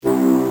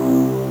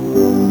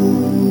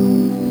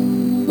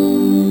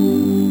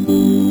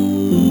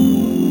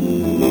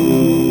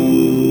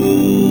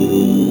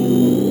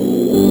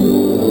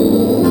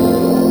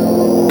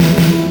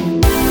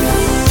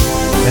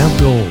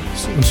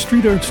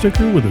street art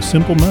sticker with a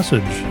simple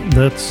message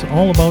that's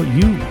all about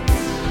you.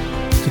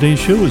 Today's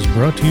show is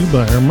brought to you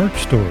by our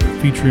merch store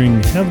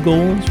featuring Have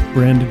Goals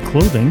branded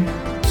clothing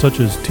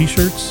such as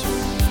t-shirts,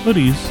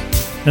 hoodies,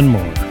 and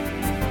more.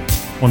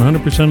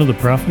 100% of the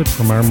profit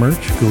from our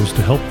merch goes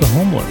to help the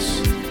homeless.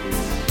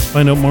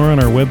 Find out more on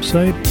our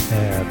website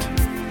at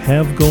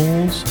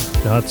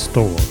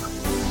havegoals.store.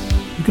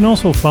 You can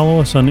also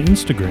follow us on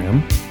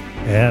Instagram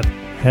at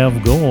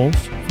havegoals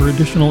for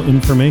additional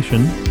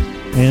information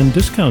and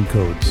discount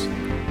codes.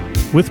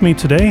 With me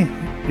today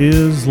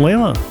is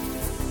Layla.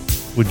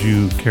 Would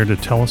you care to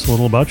tell us a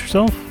little about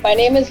yourself? My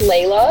name is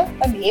Layla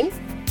Amin.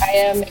 I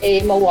am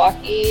a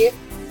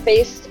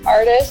Milwaukee-based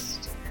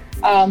artist,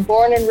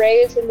 born and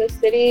raised in the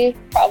city,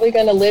 probably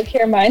going to live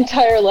here my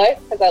entire life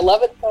because I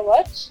love it so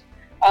much.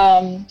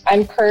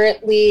 I'm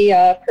currently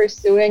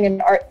pursuing an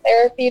art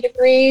therapy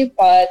degree,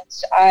 but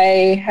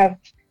I have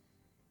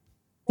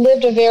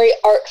lived a very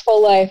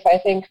artful life, I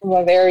think, from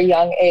a very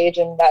young age,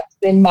 and that's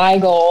been my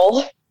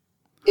goal,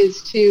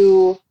 is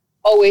to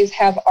always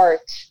have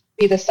art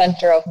be the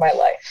center of my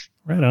life.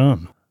 Right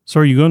on. So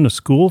are you going to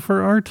school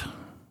for art?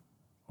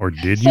 Or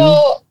did you?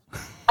 So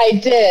I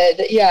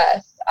did,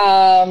 yes.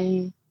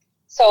 So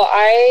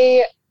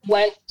I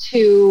went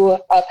to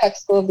Peck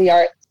School of the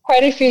Arts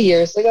quite a few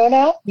years ago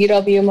now,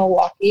 UW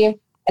Milwaukee,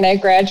 and I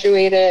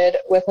graduated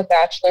with a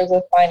Bachelor's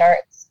of Fine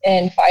Arts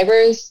in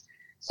Fibers.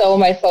 So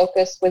my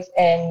focus was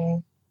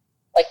in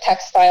like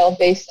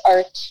textile-based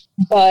art,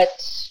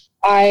 but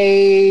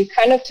I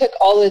kind of took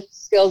all the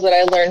skills that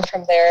I learned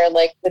from there,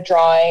 like the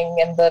drawing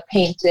and the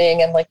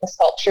painting and like the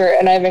sculpture,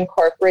 and I've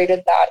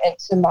incorporated that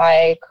into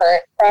my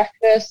current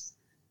practice.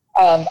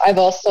 I've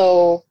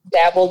also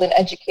dabbled in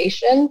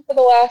education for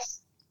the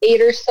last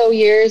 8 or so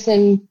years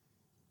in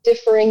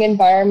differing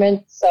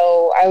environments.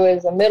 So I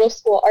was a middle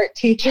school art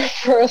teacher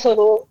for a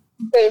little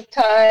bit of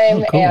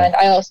time, Oh, cool. And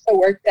I also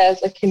worked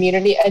as a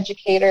community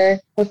educator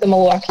with the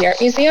Milwaukee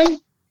Art Museum.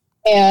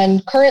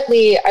 And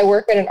currently I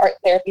work at an art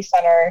therapy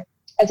center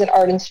as an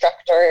art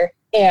instructor.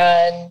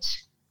 And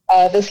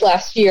this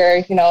last year,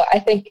 I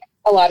think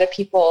a lot of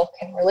people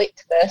can relate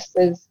to this,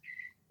 is,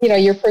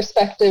 your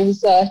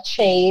perspectives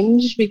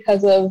change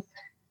because of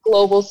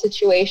global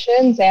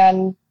situations.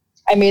 And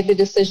I made the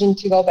decision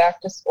to go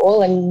back to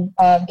school and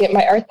get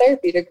my art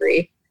therapy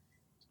degree.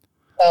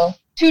 So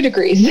 2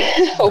 degrees,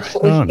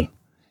 hopefully.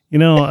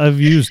 I've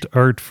used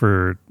art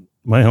for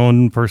my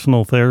own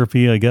personal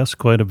therapy, I guess,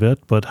 quite a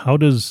bit. But how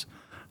does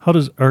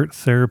art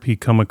therapy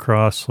come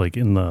across, like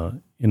in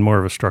more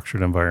of a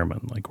structured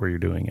environment, like where you're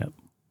doing it?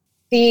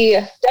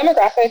 The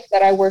demographic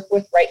that I work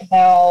with right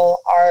now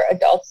are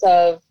adults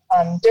of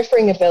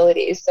differing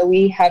abilities. So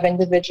we have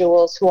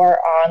individuals who are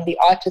on the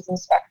autism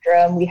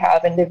spectrum. We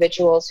have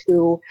individuals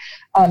who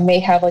may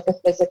have like a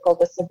physical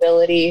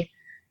disability.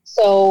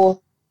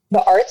 So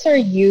the arts are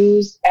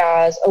used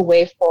as a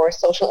way for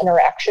social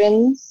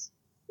interactions.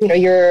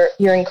 You're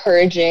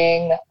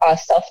encouraging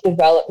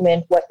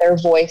self-development, what their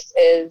voice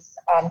is,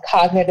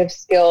 cognitive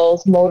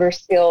skills, motor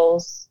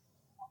skills,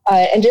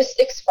 and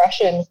just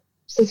expression,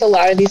 since a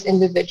lot of these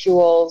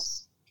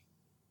individuals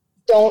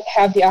don't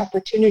have the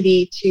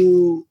opportunity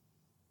to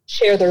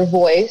share their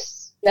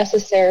voice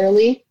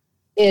necessarily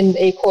in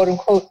a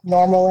quote-unquote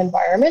normal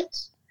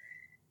environment.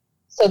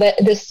 So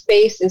that this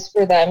space is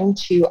for them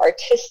to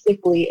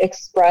artistically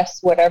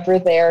express whatever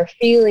their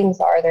feelings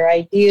are, their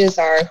ideas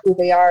are, who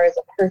they are as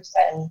a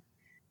person.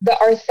 The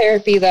art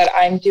therapy that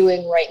I'm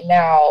doing right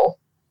now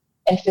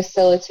and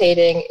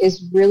facilitating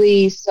is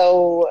really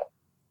so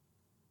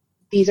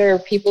these are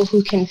people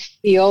who can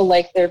feel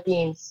like they're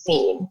being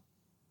seen,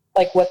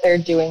 like what they're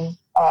doing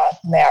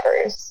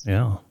matters.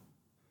 Yeah.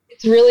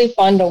 It's really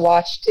fun to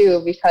watch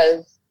too,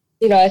 because,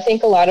 I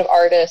think a lot of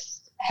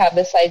artists have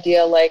this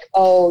idea like,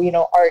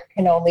 art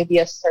can only be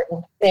a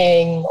certain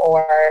thing,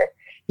 or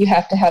you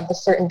have to have the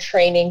certain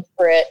training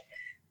for it.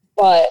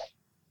 But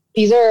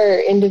these are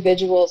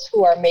individuals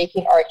who are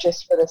making art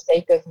just for the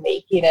sake of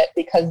making it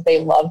because they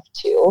love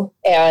to.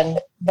 And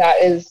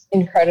that is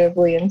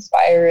incredibly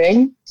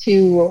inspiring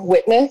to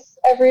witness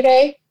every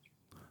day.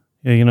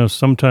 Yeah,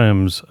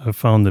 sometimes I've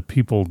found that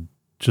people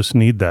just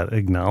need that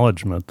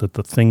acknowledgement that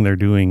the thing they're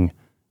doing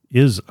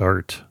is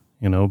art,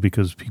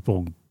 because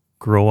people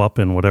grow up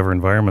in whatever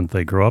environment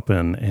they grow up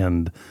in,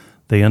 and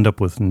they end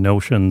up with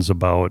notions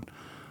about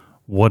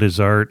what is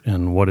art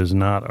and what is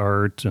not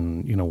art,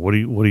 and what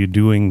are you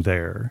doing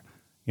there,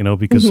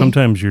 because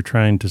sometimes you're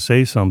trying to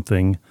say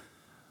something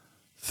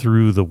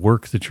through the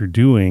work that you're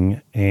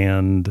doing.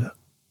 And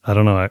I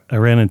don't know, I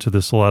ran into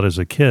this a lot as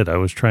a kid. I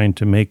was trying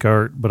to make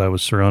art, but I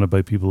was surrounded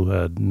by people who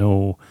had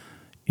no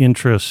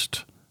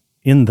interest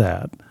in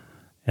that,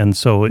 and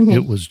so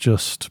it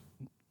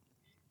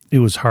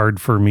was hard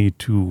for me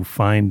to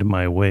find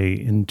my way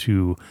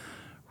into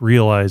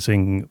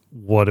realizing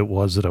what it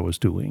was that I was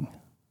doing.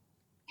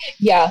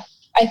 Yeah,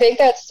 I think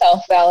that's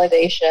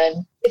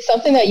self-validation. It's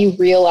something that you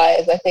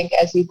realize, I think,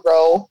 as you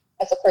grow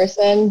as a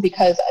person,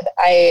 because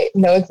I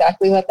know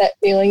exactly what that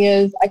feeling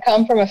is. I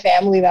come from a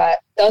family that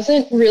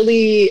doesn't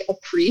really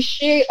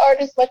appreciate art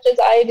as much as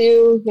I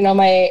do. You know,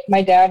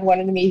 my dad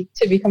wanted me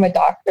to become a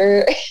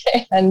doctor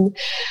and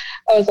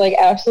I was like,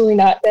 absolutely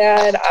not,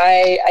 Dad.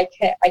 I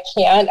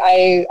can't.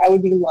 I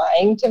would be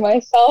lying to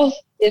myself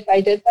if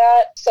I did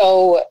that.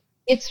 So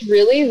it's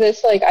really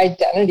this like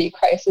identity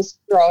crisis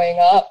growing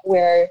up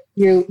where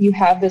you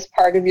have this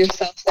part of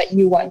yourself that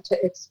you want to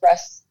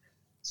express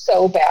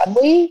so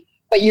badly,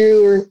 but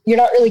you're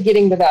not really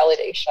getting the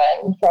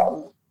validation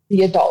from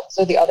the adults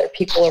or the other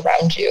people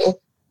around you.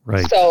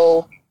 Right.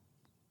 So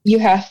you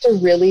have to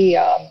really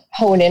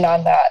hone in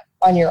on that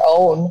on your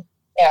own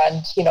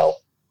and, you know,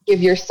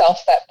 give yourself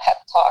that pep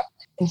talk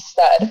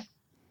instead.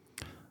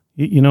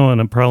 You know,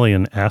 and probably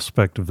an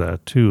aspect of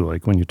that too,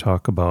 like when you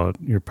talk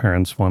about your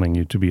parents wanting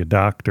you to be a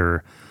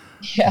doctor,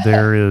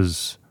 there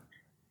is,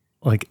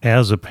 like,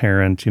 as a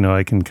parent, you know,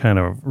 I can kind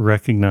of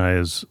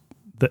recognize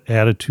the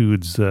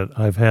attitudes that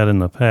I've had in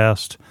the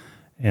past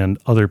and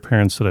other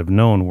parents that I've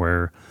known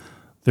where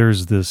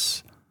there's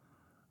this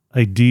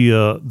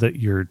idea that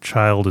your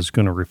child is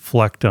going to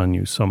reflect on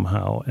you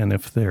somehow. And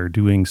if they're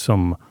doing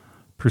some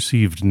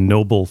perceived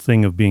noble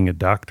thing of being a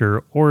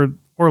doctor or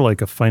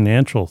like a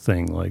financial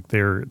thing, like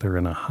they're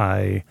in a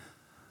high,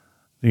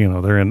 you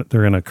know,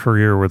 they're in a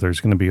career where there's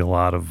going to be a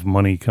lot of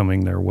money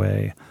coming their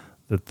way,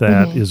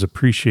 that is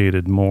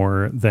appreciated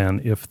more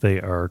than if they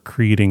are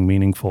creating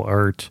meaningful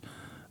art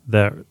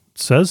that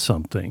says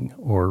something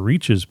or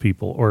reaches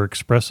people or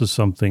expresses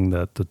something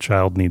that the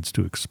child needs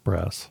to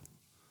express.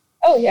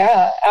 Oh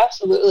yeah,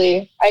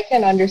 absolutely. I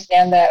can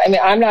understand that. I mean,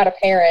 I'm not a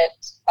parent,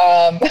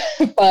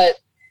 but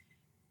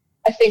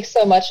I think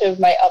so much of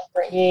my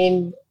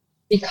upbringing,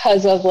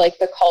 because of like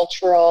the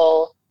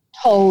cultural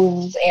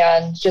tones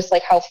and just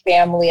like how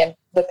family and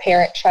the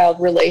parent-child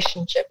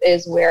relationship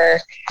is, where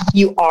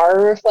you are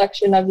a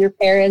reflection of your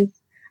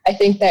parents. I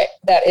think that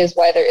is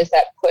why there is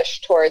that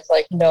push towards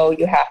like, no,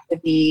 you have to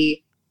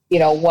be, you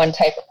know, one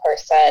type of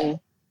person.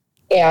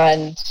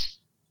 And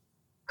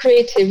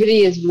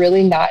creativity is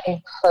really not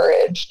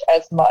encouraged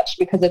as much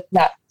because it's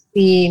not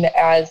seen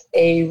as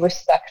a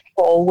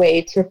respectful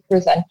way to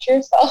present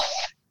yourself,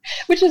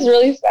 which is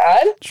really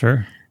sad.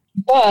 Sure.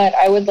 But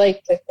I would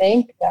like to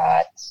think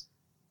that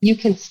you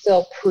can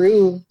still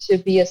prove to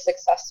be a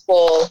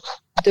successful,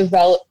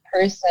 developed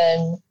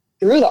person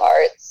through the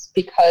arts,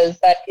 because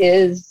that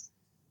is,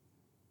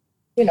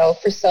 you know,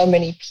 for so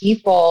many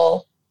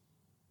people,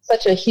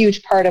 such a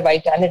huge part of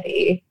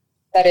identity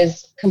that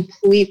is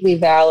completely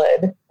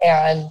valid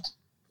and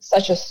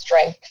such a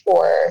strength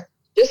for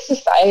just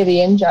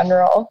society in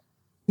general.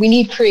 We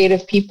need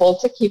creative people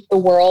to keep the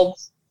world,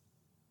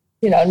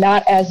 you know,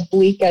 not as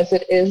bleak as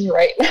it is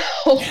right now.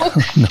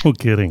 No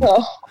kidding.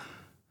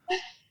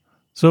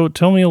 So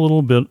tell me a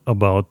little bit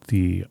about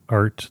the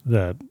art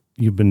that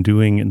you've been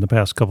doing in the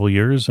past couple of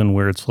years and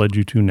where it's led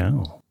you to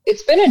now.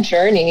 It's been a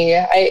journey.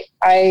 I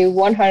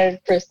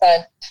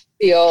 100%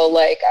 feel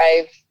like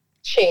I've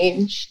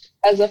changed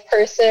as a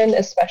person,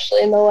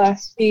 especially in the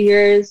last few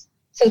years,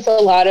 since a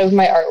lot of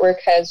my artwork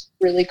has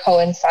really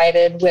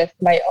coincided with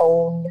my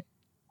own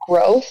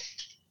growth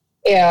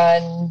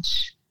and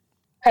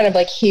kind of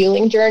like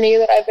healing journey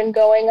that I've been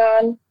going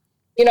on.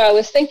 You know, I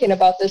was thinking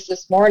about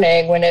this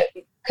morning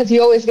because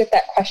you always get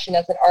that question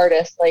as an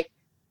artist, like,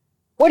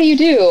 what do you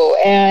do?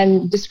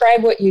 And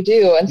describe what you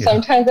do. And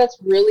sometimes that's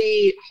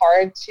really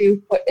hard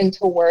to put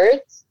into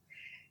words.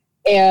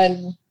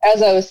 And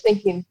as I was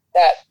thinking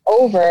that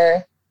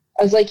over,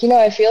 I was like, you know,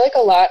 I feel like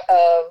a lot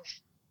of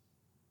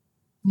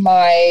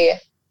my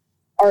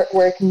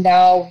artwork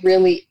now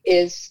really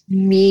is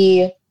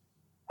me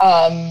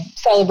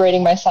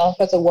celebrating myself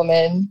as a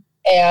woman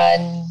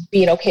and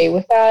being okay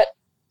with that.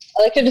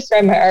 I like to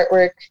describe my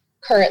artwork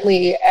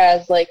currently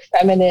as like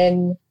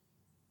feminine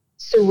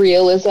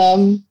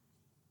surrealism,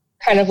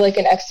 kind of like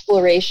an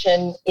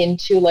exploration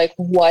into like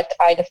what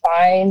I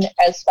define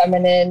as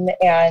feminine.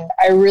 And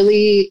I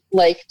really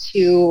like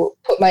to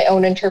put my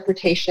own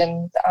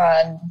interpretations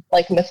on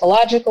like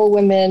mythological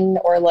women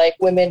or like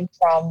women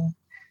from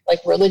like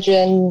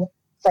religion,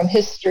 from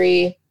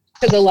history,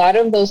 because a lot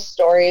of those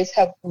stories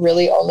have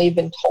really only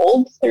been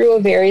told through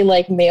a very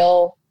like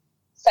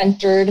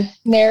male-centered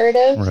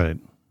narrative. Right.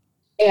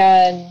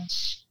 And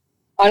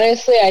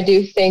honestly, I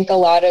do think a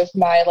lot of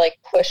my like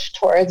push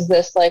towards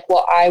this, like,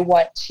 well, I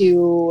want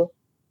to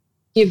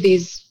give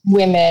these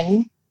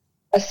women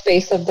a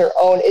space of their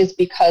own is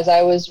because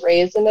I was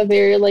raised in a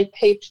very like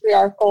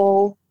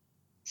patriarchal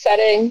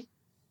setting.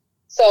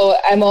 So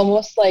I'm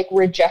almost like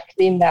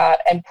rejecting that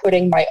and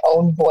putting my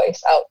own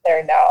voice out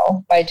there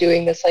now by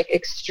doing this like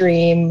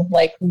extreme,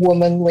 like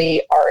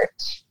womanly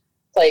art.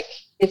 Like,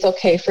 it's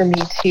okay for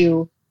me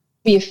to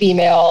be a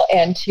female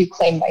and to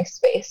claim my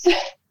space.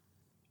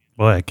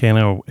 Well, I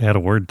can't add a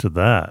word to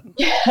that.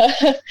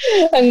 Yeah,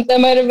 and that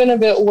might have been a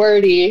bit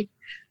wordy.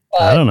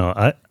 But I don't know.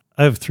 I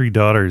have 3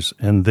 daughters,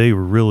 and they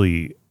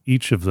really,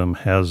 each of them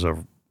has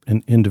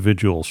an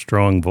individual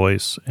strong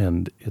voice,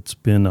 and it's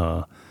been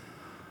a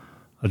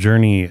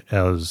journey,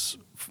 as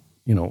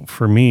you know,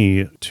 for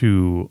me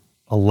to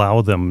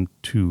allow them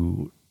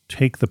to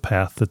take the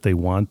path that they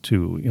want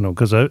to,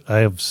 because I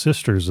have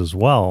sisters as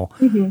well.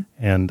 Mm-hmm.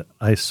 And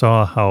I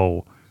saw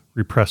how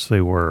repressed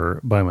they were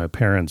by my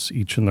parents,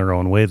 each in their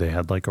own way. They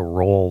had like a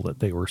role that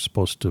they were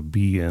supposed to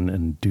be in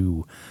and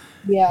do.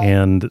 Yeah.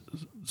 And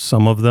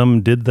some of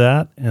them did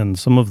that, and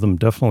some of them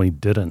definitely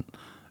didn't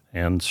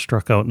and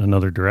struck out in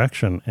another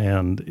direction.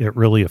 And it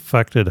really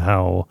affected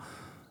how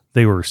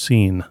they were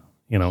seen,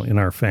 in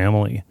our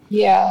family.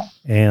 Yeah.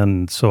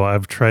 And so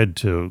I've tried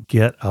to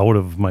get out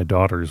of my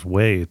daughter's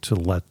way to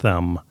let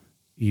them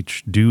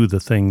each do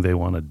the thing they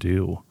want to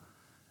do.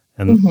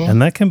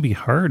 And that can be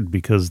hard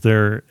because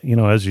they're,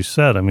 as you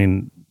said, I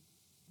mean,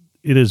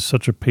 it is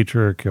such a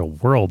patriarchal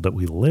world that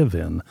we live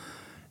in.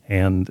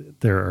 And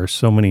there are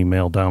so many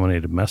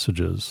male-dominated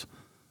messages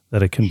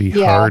that it can be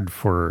hard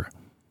for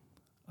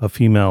a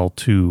female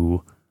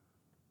to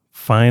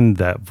find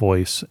that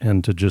voice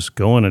and to just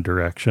go in a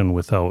direction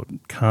without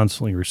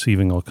constantly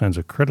receiving all kinds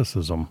of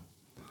criticism.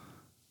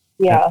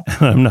 Yeah.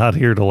 And I'm not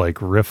here to like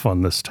riff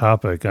on this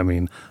topic. I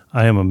mean,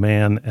 I am a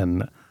man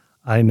and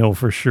I know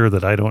for sure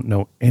that I don't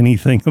know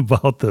anything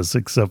about this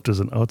except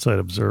as an outside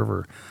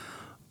observer.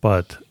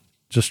 But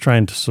just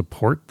trying to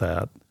support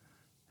that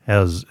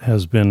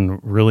has been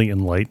really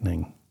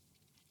enlightening.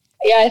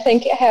 Yeah, I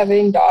think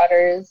having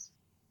daughters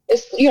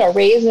is,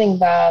 raising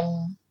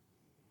them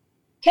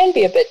can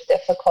be a bit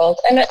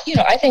difficult. And,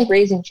 I think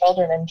raising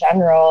children in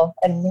general,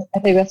 and I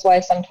think that's why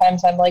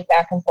sometimes I'm like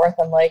back and forth.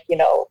 I'm like,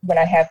 when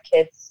I have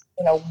kids,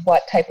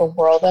 what type of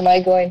world am I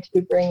going to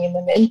be bringing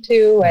them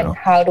into, and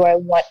how do I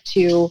want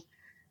to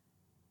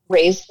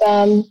raise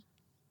them?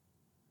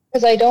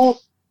 Because I don't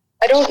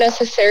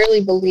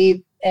necessarily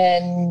believe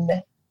in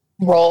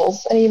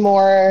roles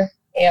anymore.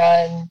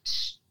 And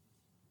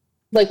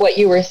like what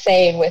you were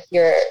saying with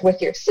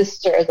your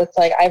sister, that's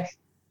like, I've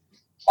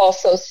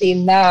also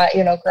seen that,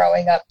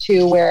 growing up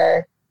too,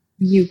 where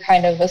you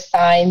kind of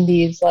assign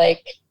these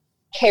like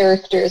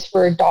characters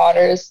for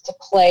daughters to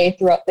play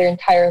throughout their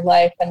entire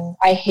life. And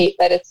I hate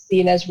that it's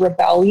seen as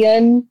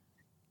rebellion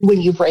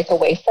when you break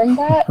away from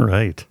that.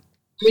 Right.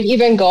 I mean,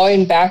 even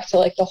going back to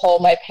like the whole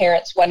my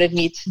parents wanted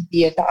me to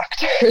be a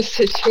doctor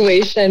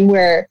situation,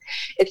 where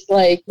it's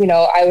like,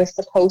 I was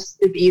supposed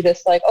to be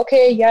this like,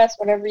 okay, yes,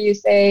 whatever you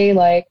say,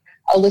 like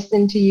I'll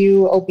listen to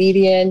you,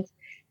 obedient.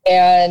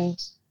 And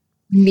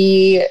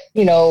me,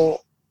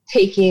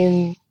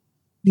 taking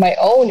my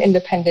own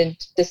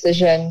independent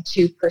decision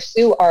to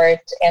pursue art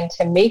and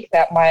to make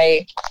that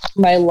my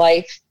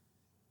life,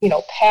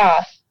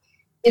 path,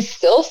 is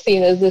still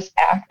seen as this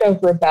act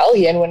of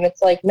rebellion, when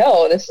it's like,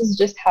 no, this is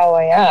just how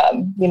I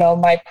am.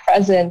 My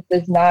presence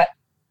is not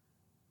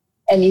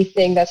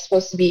anything that's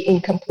supposed to be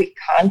in complete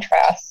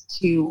contrast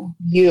to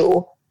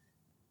you.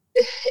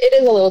 It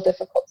is a little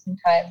difficult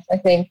sometimes, I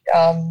think,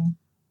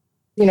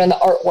 in the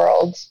art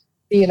world,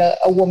 being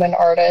a woman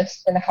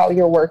artist and how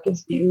your work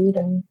is viewed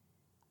and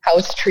how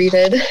it's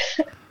treated.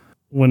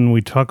 When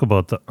we talk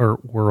about the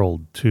art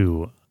world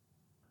too,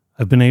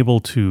 I've been able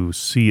to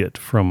see it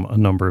from a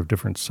number of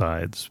different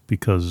sides,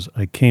 because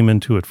I came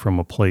into it from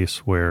a place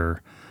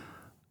where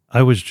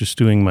I was just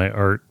doing my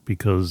art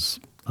because,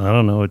 I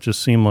don't know, it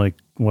just seemed like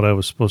what I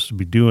was supposed to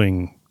be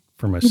doing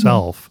for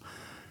myself.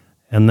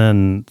 Mm-hmm. And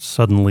then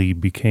suddenly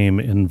became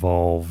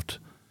involved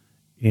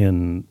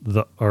in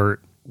the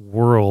art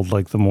world,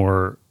 like the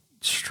more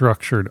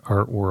structured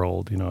art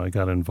world. I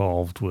got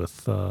involved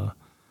with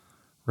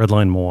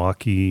Redline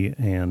Milwaukee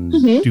and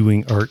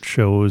doing art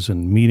shows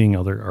and meeting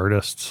other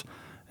artists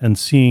and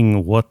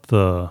seeing what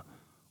the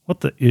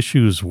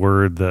issues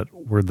were that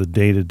were the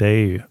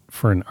day-to-day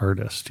for an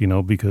artist,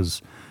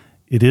 because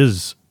it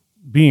is,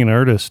 being an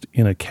artist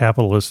in a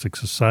capitalistic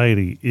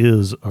society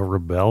is a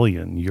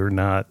rebellion. You're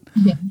not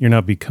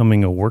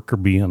becoming a worker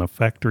bee on a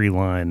factory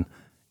line.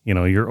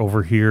 You're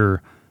over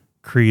here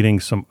creating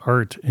some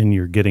art and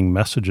you're getting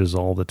messages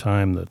all the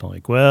time that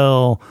like,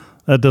 well,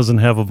 that doesn't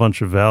have a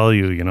bunch of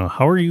value.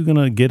 How are you going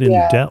to get in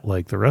debt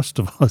like the rest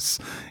of us?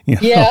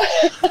 Yeah.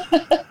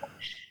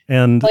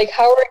 And like,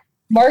 how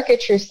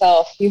market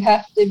yourself? You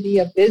have to be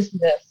a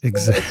business.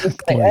 Exactly. It's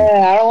just like,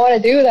 I don't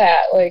want to do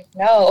that. Like,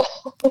 no.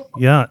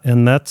 Yeah.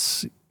 And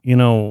that's,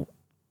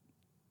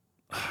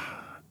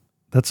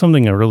 that's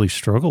something I really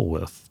struggle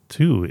with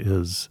too,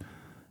 is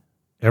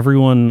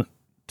everyone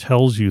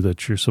tells you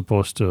that you're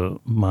supposed to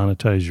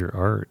monetize your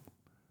art.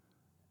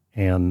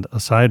 And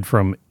aside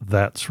from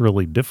that's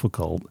really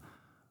difficult,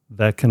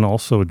 that can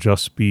also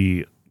just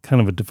be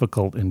kind of a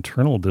difficult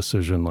internal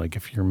decision. Like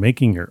if you're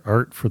making your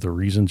art for the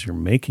reasons you're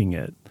making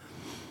it,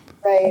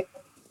 right?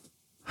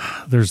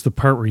 There's the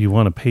part where you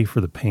want to pay for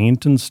the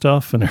paint and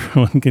stuff, and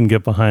everyone can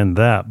get behind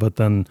that. But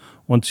then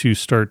once you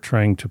start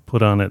trying to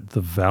put on it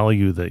the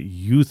value that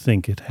you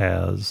think it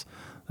has,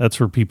 that's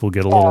where people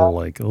get a little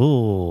like,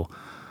 oh.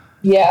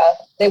 Yeah,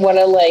 they want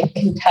to like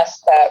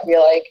contest that. Be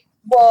like,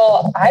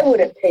 well, I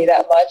wouldn't pay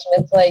that much.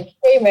 And it's like,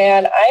 hey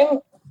man,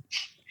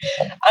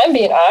 I'm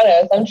being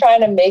honest. I'm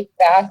trying to make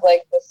back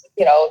like this,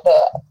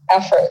 the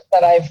effort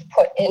that I've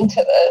put into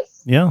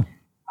this. Yeah.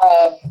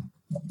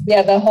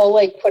 Yeah, the whole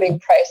like putting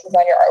prices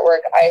on your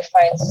artwork, I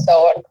find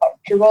so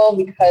uncomfortable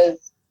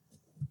because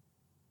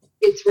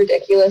it's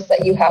ridiculous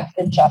that you have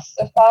to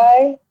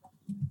justify,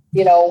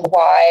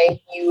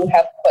 why you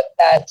have put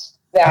that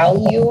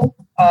value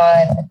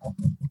on.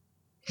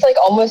 It's like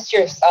almost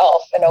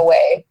yourself in a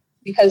way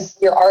because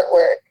your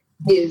artwork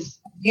is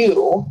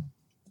you.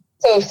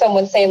 So if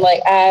someone's saying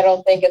like, I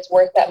don't think it's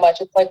worth that much,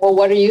 it's like, well,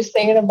 what are you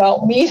saying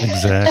about me?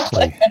 Exactly.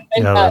 Like,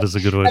 That is a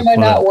good way to am I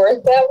put not it.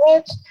 worth that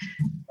much?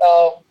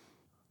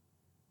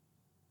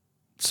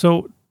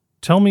 So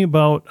tell me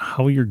about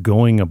how you're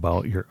going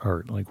about your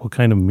art. Like, what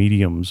kind of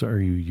mediums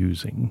are you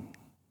using?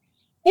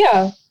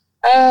 Yeah.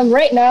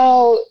 Right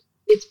now,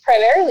 it's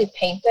primarily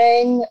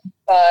painting,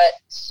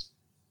 but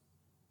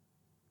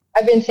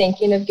I've been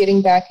thinking of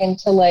getting back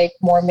into like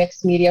more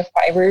mixed media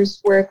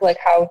fibers work, like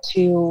how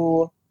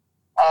to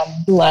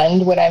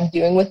blend what I'm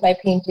doing with my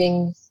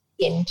paintings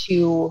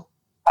into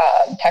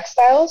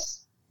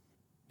textiles.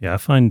 Yeah, I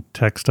find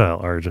textile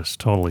art just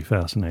totally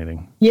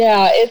fascinating.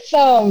 Yeah, it's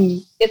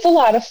a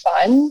lot of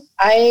fun.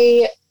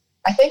 I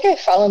think I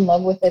fell in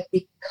love with it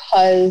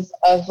because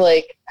of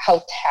like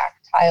how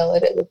tactile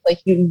it is. Like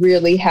you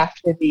really have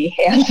to be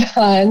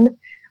hands-on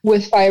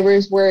with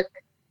fibers work,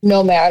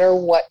 no matter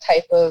what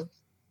type of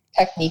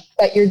technique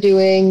that you're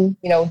doing,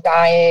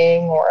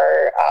 dyeing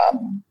or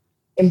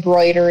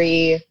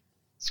embroidery,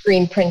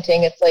 screen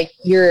printing. It's like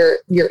you're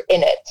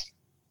in it.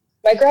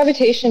 My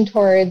gravitation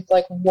towards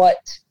like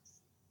what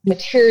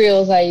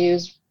materials I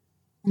use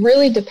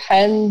really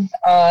depends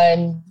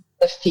on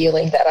the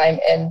feeling that I'm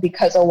in,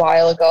 because a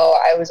while ago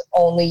I was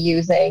only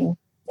using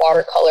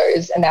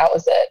watercolors and that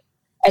was it.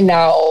 And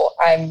now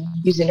I'm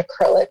using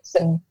acrylics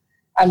and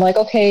I'm like,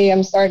 okay,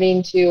 I'm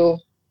starting to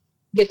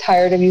get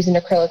tired of using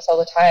acrylics all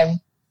the time.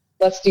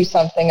 Let's do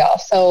something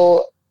else.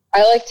 So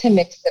I like to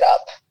mix it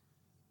up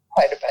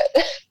quite a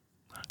bit.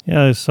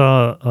 Yeah, I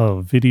saw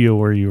a video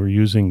where you were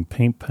using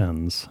paint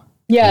pens.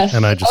 Yes.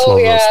 And I just love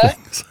those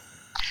things.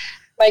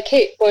 My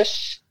Kate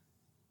Bush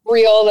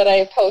reel that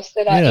I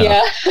posted on.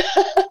 Yeah.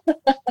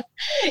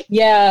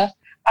 Yeah.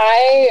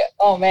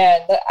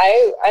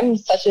 I'm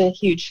such a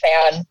huge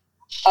fan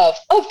of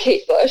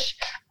Kate Bush,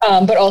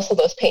 but also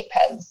those paint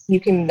pens. You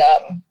can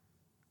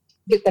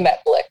get them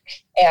at Blick,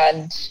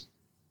 and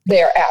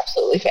they are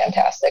absolutely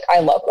fantastic. I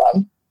love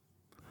them.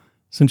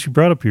 Since you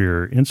brought up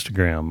your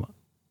Instagram,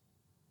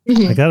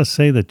 I got to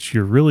say that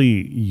you're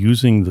really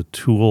using the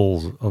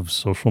tools of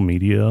social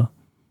media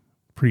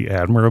pretty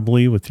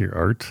admirably with your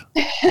art.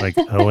 Like,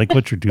 I like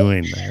what you're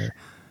doing there,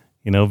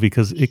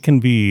 because it can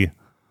be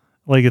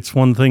like, it's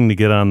one thing to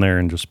get on there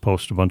and just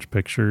post a bunch of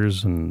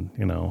pictures and,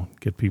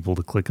 get people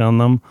to click on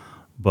them.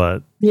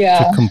 But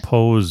to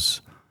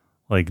compose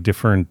like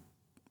different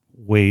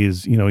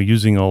ways,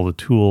 using all the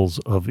tools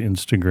of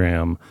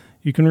Instagram,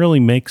 you can really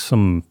make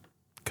some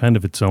kind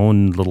of its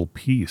own little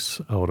piece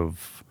out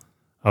of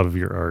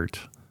your art.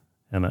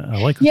 And I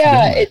like what you're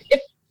doing.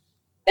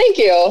 Thank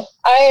you.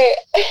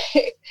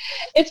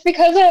 It's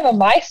because I'm a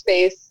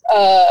MySpace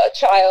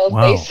child,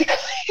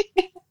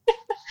 basically.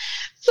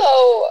 So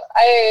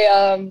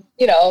I,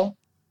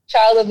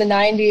 child of the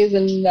 90s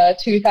and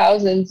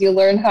 2000s, you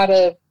learn how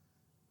to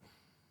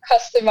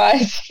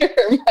customize your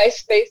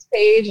MySpace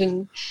page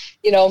and,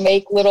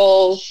 make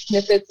little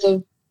snippets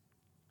of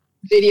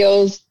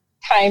videos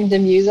timed to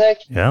music.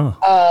 Yeah.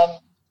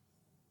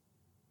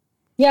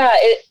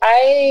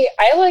 I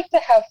like to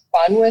have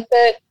fun with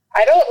it.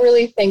 I don't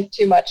really think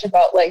too much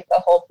about like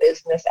the whole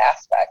business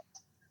aspect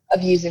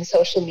of using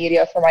social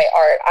media for my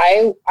art.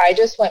 I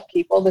just want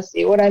people to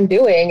see what I'm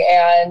doing.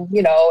 And,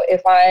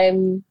 if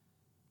I'm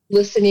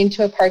listening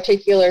to a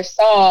particular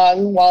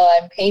song while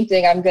I'm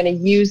painting, I'm going to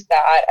use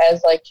that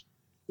as like,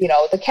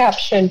 the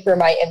caption for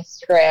my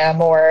Instagram,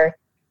 or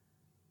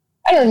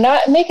I don't know,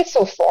 not make it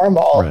so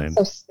formal, right,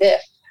 so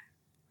stiff.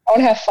 I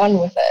want to have fun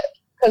with it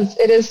because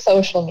it is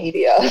social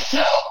media.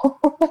 So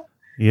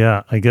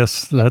yeah, I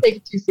guess that take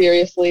it too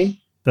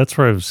seriously. That's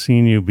where I've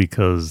seen you,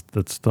 because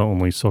that's the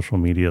only social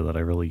media that I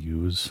really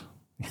use,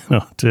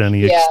 to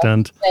any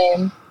extent.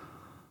 Same.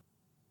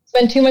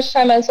 Spend too much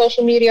time on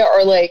social media,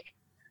 or like,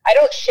 I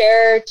don't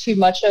share too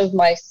much of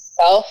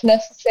myself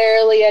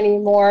necessarily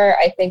anymore.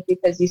 I think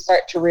because you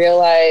start to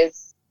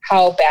realize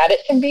how bad it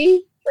can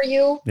be for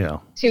you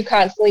to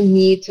constantly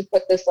need to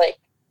put this like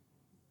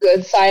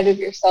good side of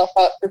yourself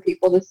out for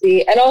people to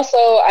see. And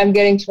also I'm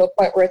getting to a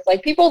point where it's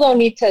like, people don't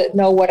need to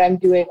know what I'm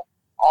doing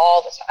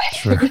all the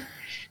time. Sure.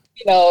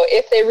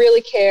 If they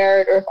really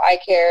cared, or if I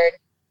cared,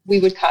 we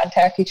would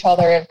contact each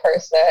other in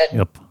person.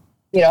 Yep.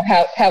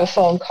 Have a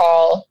phone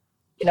call,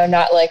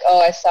 not like,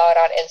 oh, I saw it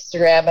on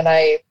Instagram and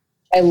I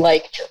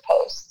liked your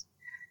post.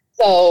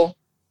 So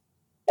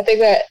I think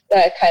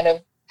that kind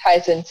of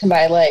ties into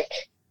my like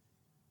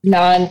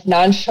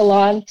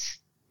nonchalant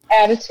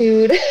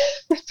attitude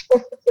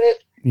towards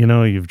it.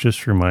 You've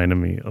just reminded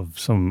me of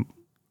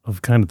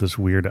kind of this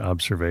weird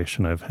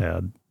observation I've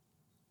had.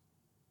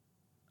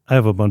 I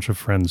have a bunch of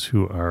friends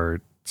who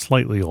are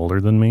slightly older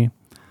than me,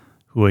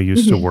 who I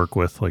used to work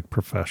with like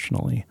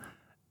professionally.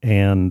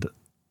 And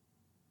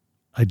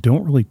I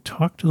don't really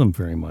talk to them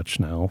very much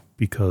now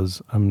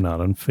because I'm not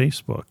on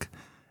Facebook.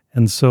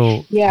 And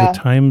so the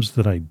times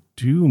that I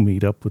do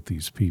meet up with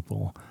these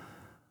people,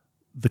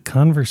 the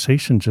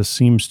conversation just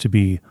seems to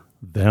be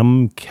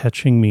them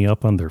catching me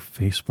up on their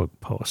Facebook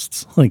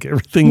posts. Like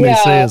everything they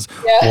say is,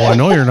 well, I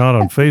know you're not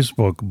on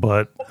Facebook,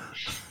 but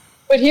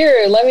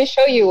here, let me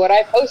show you what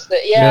I posted.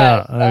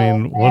 I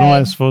mean, what am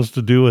I supposed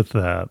to do with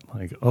that?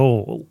 Like,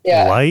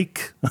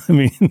 like? I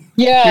mean,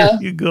 here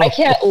you go. I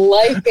can't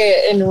like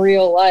it in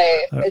real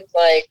life. It's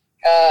like,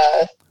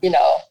 I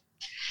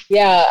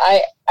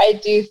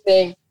do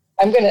think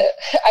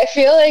I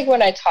feel like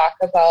when I talk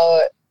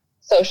about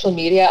social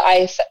media,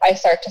 I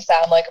start to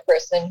sound like a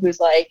person who's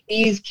like,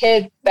 these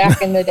kids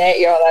back in the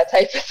day, that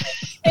type of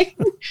thing.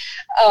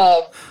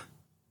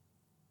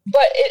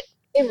 But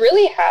it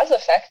really has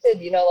affected,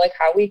 like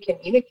how we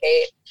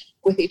communicate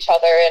with each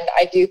other. And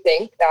I do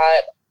think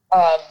that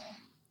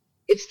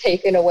it's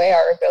taken away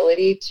our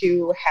ability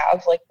to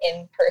have like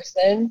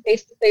in-person,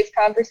 face-to-face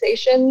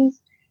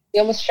conversations. We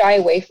almost shy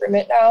away from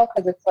it now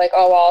because it's like,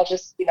 oh, well, I'll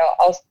just,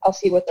 I'll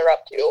see what they're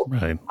up to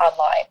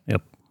online.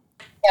 Yep.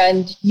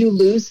 And you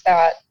lose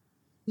that,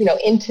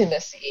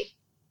 intimacy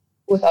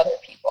with other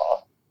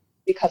people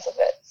because of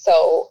it.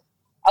 So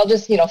I'll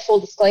just, full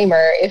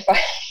disclaimer, if I,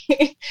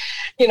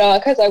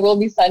 because I will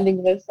be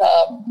sending this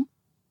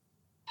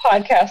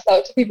podcast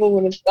out to people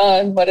when it's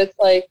done, but it's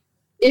like,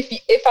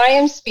 if I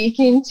am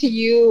speaking to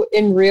you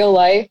in real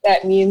life,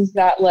 that means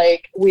that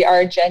like we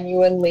are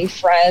genuinely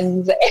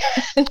friends,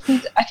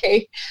 and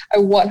I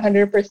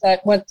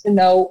 100% want to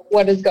know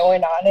what is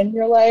going on in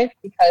your life,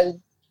 because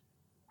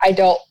I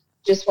don't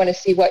just want to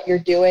see what you're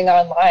doing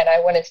online. I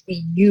want to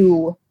see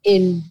you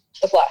in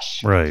the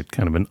flesh. Right.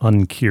 Kind of an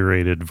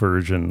uncurated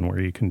version where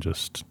you can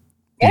just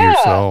be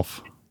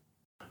yourself.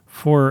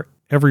 For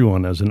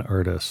everyone as an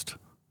artist,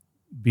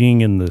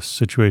 being in this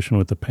situation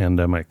with the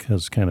pandemic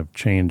has kind of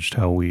changed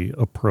how we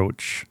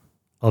approach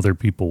other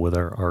people with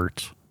our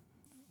art.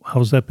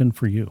 How's that been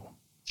for you?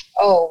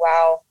 Oh,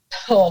 wow.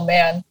 Oh,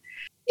 man.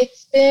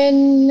 It's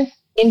been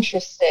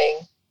interesting.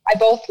 I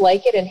both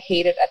like it and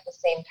hate it at the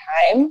same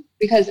time,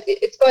 because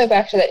it's going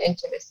back to that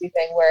intimacy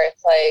thing where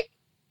it's like,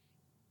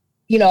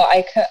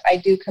 I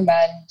do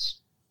commend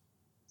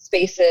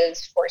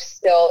spaces for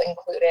still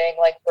including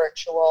like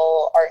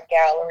virtual art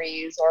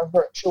galleries or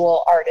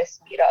virtual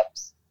artist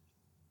meetups,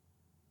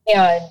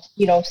 and,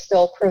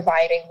 still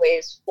providing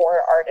ways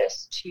for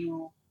artists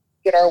to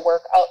get our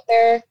work out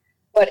there.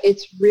 But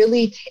it's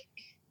really,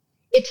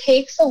 it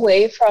takes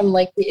away from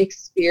like the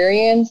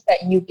experience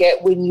that you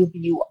get when you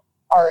view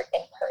art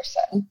in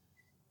person,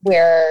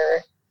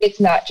 where it's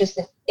not just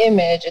an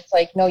image. It's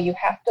like, no, you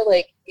have to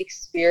like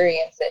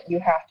experience it. You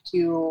have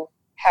to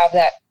have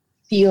that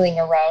feeling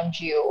around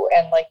you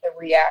and like the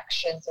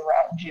reactions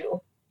around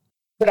you.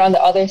 But on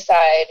the other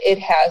side, it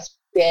has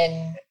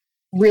been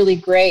really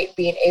great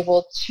being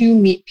able to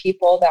meet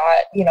people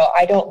that,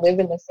 I don't live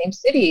in the same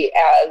city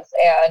as,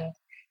 and,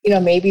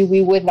 maybe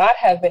we would not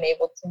have been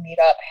able to meet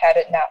up had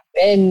it not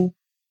been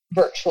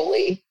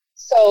virtually.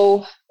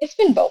 So it's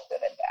been both good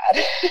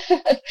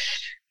and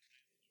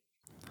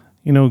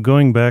bad.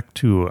 Going back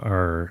to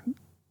our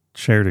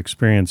shared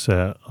experience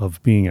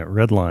of being at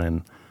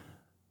Redline,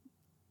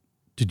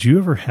 did you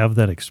ever have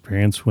that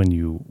experience when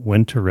you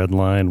went to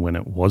Redline when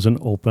it wasn't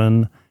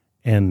open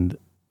and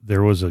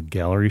there was a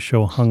gallery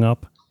show hung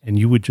up and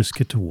you would just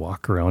get to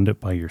walk around it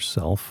by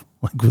yourself,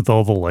 like with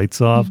all the lights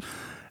off?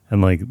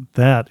 And like,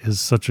 that is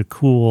such a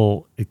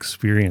cool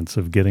experience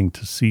of getting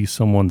to see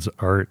someone's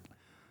art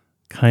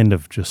kind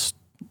of just,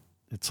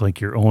 it's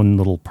like your own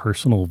little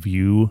personal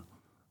view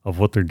of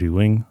what they're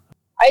doing.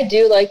 I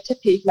do like to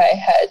peek my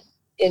head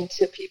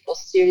into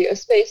people's studio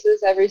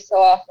spaces every so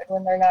often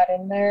when they're not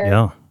in there.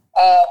 Yeah.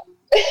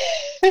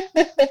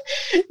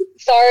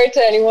 Sorry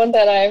to anyone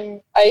that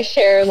I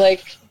share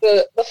like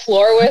the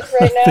floor with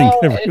right now.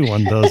 I think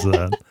everyone does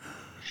that.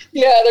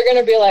 Yeah, they're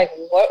gonna be like,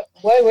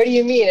 what do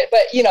you mean?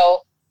 But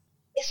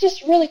it's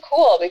just really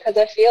cool because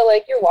I feel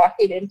like you're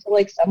walking into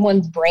like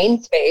someone's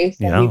brain space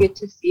and you get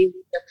to see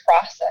what their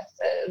process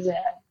is. And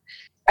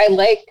I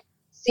like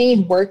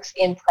seeing works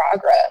in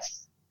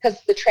progress because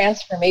the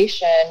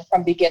transformation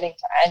from beginning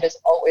to end is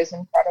always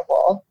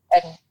incredible.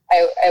 And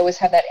I always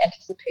have that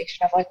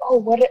anticipation of like, oh,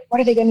 what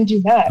are they going to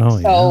do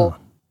next?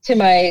 To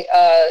my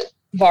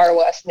VAR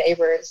West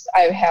neighbors,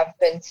 I have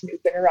been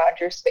snooping around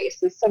your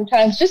spaces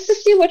sometimes just to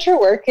see what you're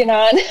working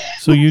on.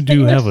 So you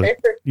do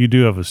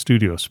have a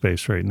studio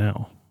space right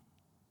now.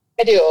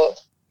 I do.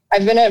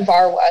 I've been at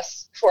VAR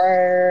West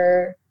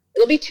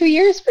it'll be 2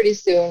 years pretty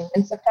soon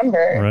in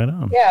September. Right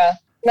on. Yeah.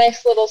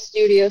 Nice little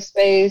studio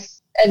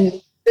space.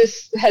 And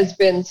this has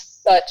been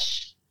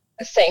such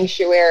a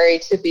sanctuary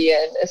to be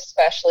in,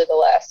 especially the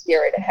last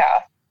year and a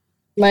half.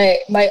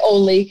 My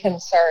only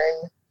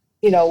concern,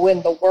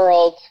 when the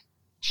world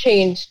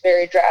changed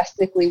very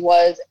drastically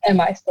was,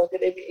 am I still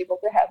going to be able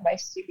to have my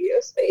studio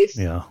space?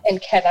 Yeah.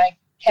 And can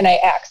I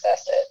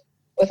access it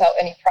without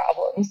any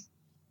problems?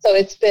 So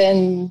it's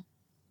been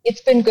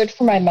good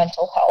for my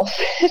mental health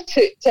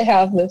to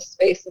have this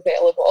space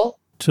available.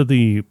 To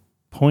the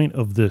point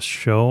of this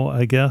show,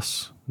 I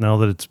guess, now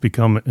that it's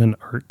become an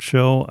art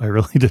show. I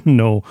really didn't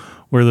know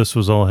where this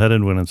was all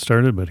headed when it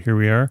started, but here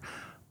we are.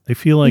 I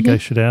feel like I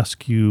should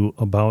ask you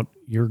about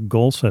your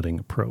goal setting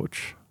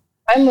approach.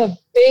 I'm a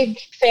big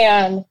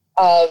fan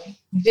of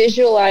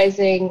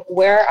visualizing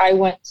where I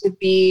want to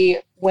be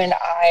when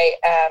I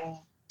am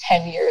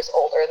 10 years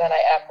older than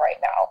I am right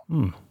now.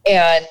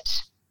 And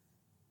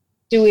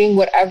doing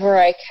whatever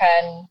I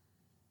can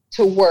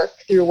to work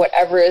through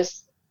whatever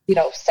is,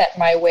 set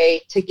my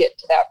way to get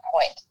to that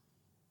point.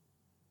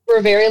 For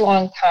a very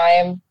long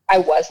time, I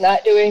was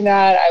not doing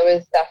that. I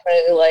was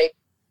definitely like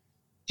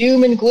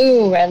doom and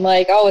gloom and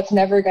like, oh, it's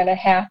never going to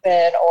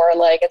happen, or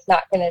like, it's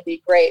not going to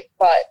be great.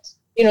 But,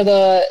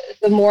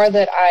 the more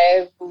that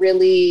I've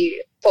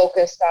really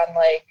focused on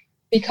like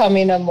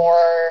becoming a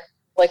more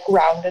like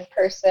grounded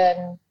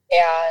person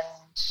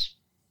and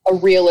a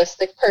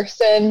realistic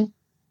person,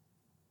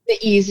 the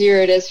easier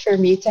it is for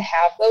me to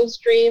have those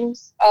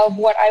dreams of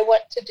what I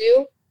want to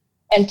do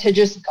and to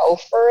just go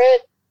for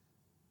it.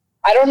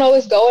 I don't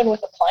always go in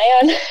with a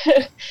plan.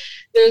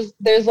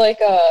 There's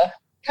like a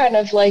kind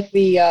of like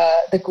the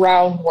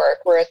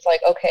groundwork where it's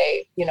like,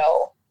 okay,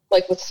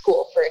 like with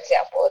school, for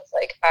example, it's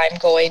like, I'm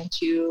going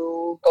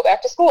to go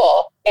back to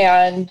school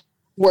and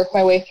work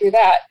my way through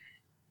that.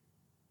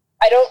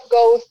 I don't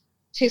go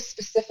to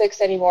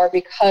specifics anymore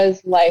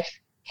because life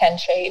can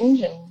change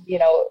and,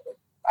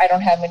 I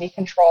don't have any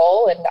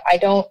control, and I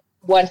don't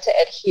want to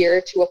adhere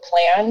to a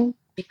plan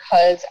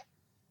because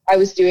I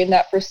was doing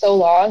that for so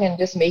long and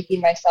just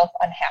making myself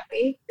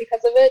unhappy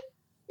because of it.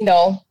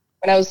 When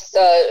I was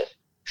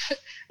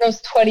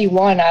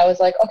 21, I was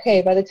like,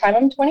 okay, by the time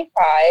I'm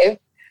 25,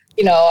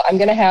 I'm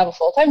going to have a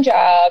full-time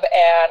job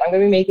and I'm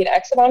going to be making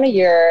X amount a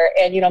year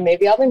and,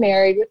 maybe I'll be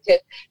married with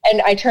kids.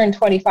 And I turned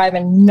 25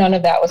 and none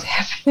of that was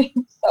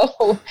happening.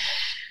 So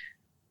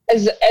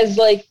as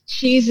like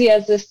cheesy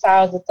as this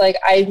sounds, it's like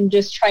I'm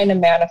just trying to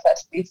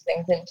manifest these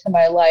things into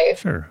my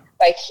life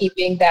by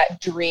keeping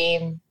that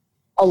dream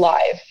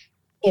alive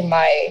in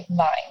my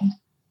mind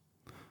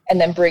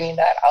and then bringing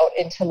that out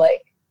into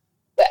like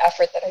the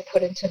effort that I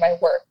put into my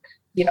work,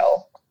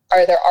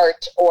 either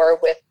art or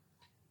with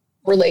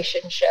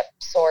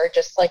relationships or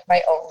just like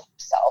my own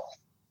self.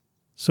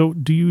 So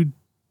do you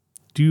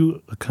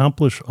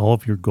accomplish all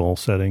of your goal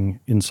setting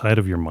inside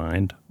of your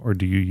mind, or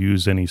do you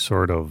use any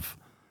sort of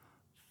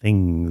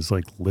things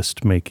like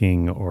list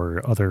making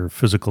or other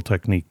physical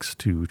techniques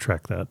to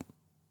track that?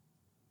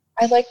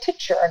 I like to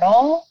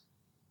journal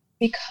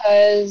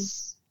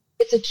because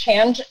it's a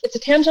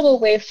tangible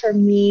way for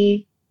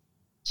me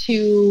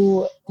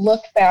to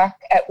look back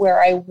at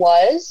where I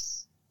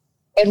was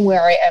and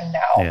where I am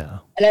now. Yeah.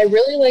 And I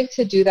really like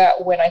to do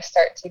that when I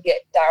start to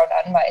get down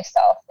on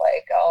myself,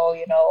 like, oh,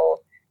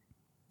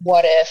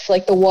 what if,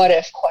 like the what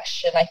if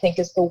question, I think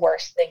is the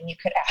worst thing you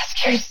could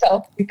ask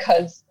yourself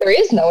because there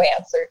is no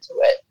answer to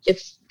it.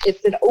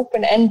 It's an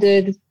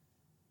open-ended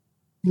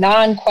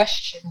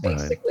non-question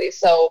basically. Right.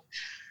 So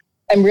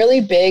I'm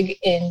really big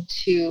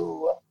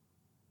into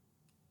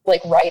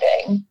like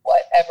writing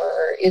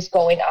whatever is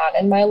going on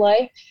in my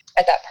life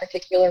at that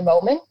particular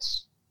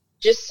moment,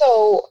 just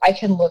so I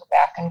can look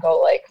back and go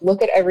like,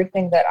 look at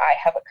everything that I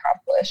have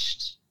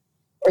accomplished,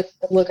 or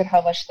look at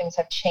how much things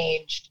have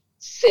changed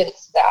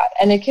since that.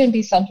 And it can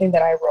be something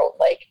that I wrote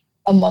like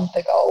a month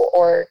ago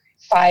or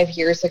 5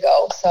 years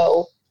ago.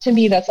 So to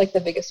me, that's like the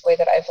biggest way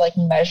that I've like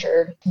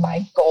measured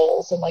my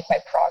goals and like my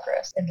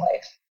progress in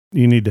life.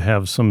 You need to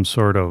have some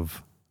sort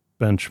of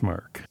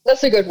benchmark.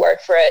 That's a good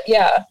word for it.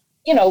 Yeah.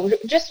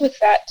 Just with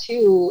that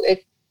too,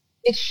 it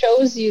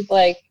shows you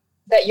like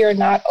that you're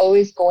not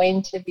always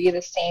going to be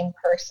the same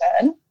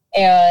person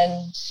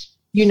and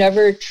you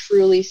never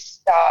truly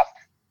stop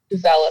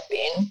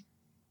developing.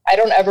 I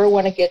don't ever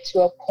want to get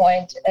to a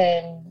point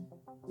in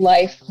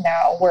life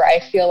now where I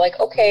feel like,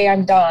 okay,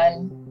 I'm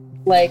done.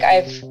 Like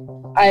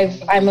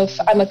I'm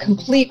a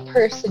complete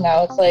person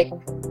now. It's like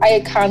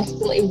I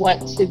constantly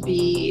want to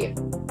be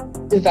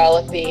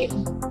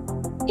developing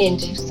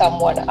into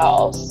someone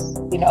else.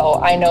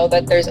 I know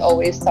that there's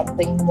always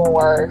something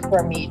more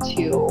for me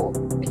to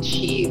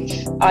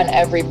achieve on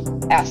every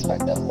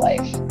aspect of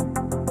life.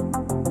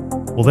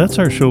 Well, that's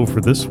our show for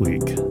this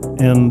week.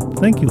 And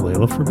thank you,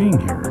 Layla, for being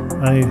here.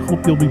 I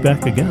hope you'll be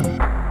back again.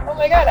 Oh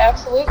my God,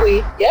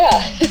 absolutely.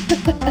 Yeah.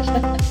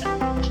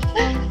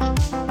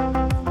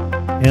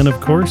 And of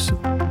course,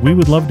 we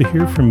would love to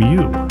hear from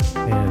you.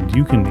 And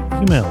you can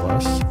email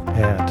us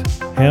at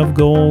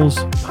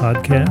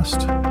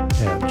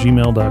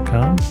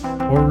havegoalspodcast@gmail.com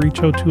or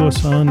reach out to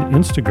us on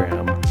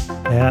Instagram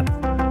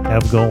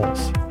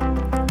 @havegoals.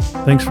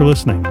 Thanks for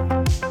listening.